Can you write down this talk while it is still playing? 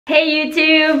Hey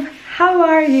YouTube, how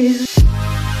are you?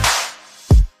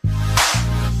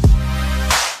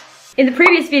 In the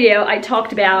previous video, I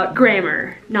talked about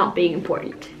grammar not being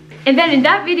important. And then in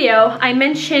that video, I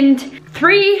mentioned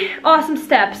 3 awesome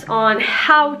steps on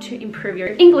how to improve your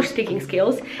English speaking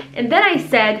skills. And then I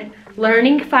said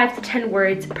learning 5 to 10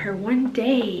 words per one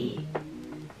day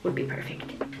would be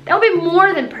perfect. That would be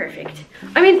more than perfect.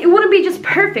 I mean, it wouldn't be just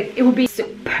perfect, it would be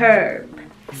superb.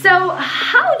 So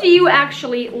how do you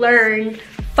actually learn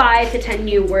 5 to 10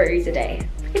 new words a day?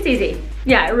 It's easy.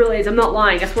 Yeah, it really is. I'm not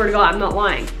lying. I swear to God, I'm not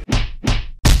lying.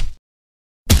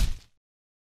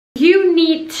 You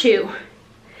need to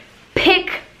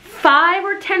pick 5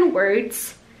 or 10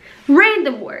 words,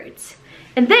 random words,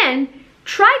 and then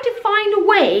try to find a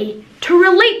way to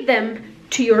relate them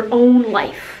to your own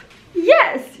life.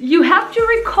 Yes, you have to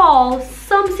recall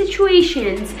some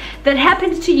situations that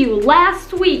happened to you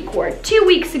last week or 2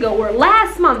 weeks ago or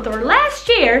last month or last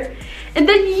year, and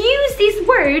then use these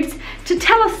words to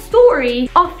tell a story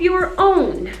of your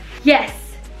own.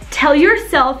 Yes, tell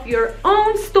yourself your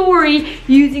own story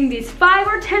using these 5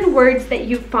 or 10 words that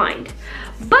you find.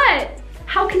 But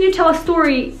how can you tell a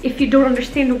story if you don't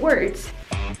understand the words?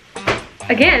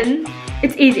 Again,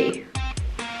 it's easy.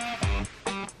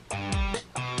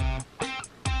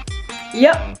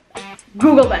 Yep,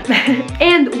 Google them.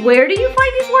 And where do you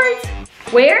find these words?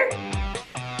 Where?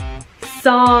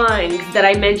 Songs that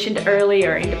I mentioned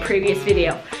earlier in the previous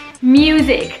video.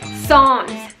 Music,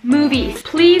 songs, movies.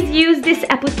 Please use this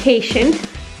application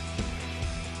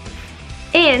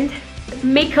and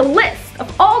make a list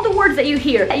of all the words that you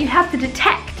hear that you have to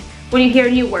detect when you hear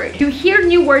a new word. You hear a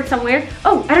new word somewhere,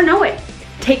 oh, I don't know it.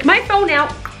 Take my phone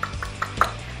out,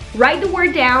 write the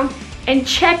word down, and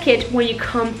check it when you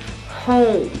come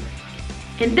home.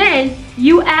 And then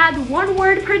you add 1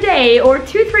 word per day or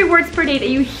 2-3 words per day that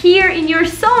you hear in your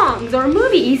songs or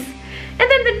movies.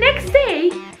 And then the next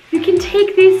day, you can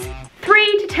take these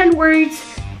 3 to 10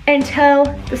 words and tell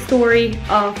the story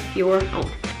of your own.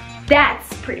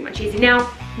 That's pretty much easy. Now,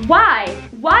 why?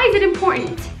 Why is it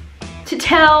important to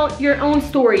tell your own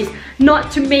stories,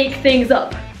 not to make things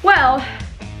up? Well,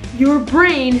 your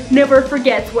brain never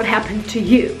forgets what happened to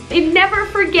you. It never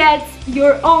forgets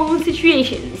your own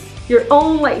situations, your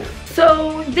own life.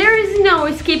 So there is no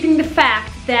escaping the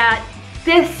fact that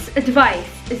this advice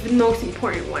is the most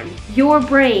important one. Your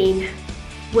brain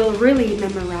will really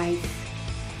memorize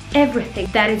everything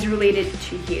that is related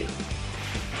to you.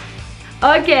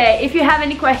 Okay, if you have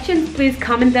any questions, please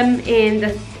comment them in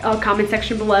the comment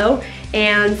section below,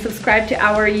 and subscribe to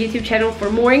our YouTube channel for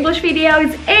more English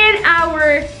videos, and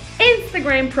our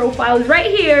Instagram profile is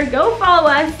right here. Go follow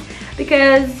us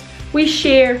because we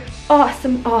share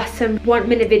awesome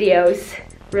 1-minute videos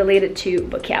related to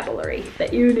vocabulary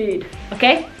that you need.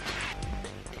 Okay?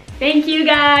 Thank you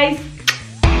guys.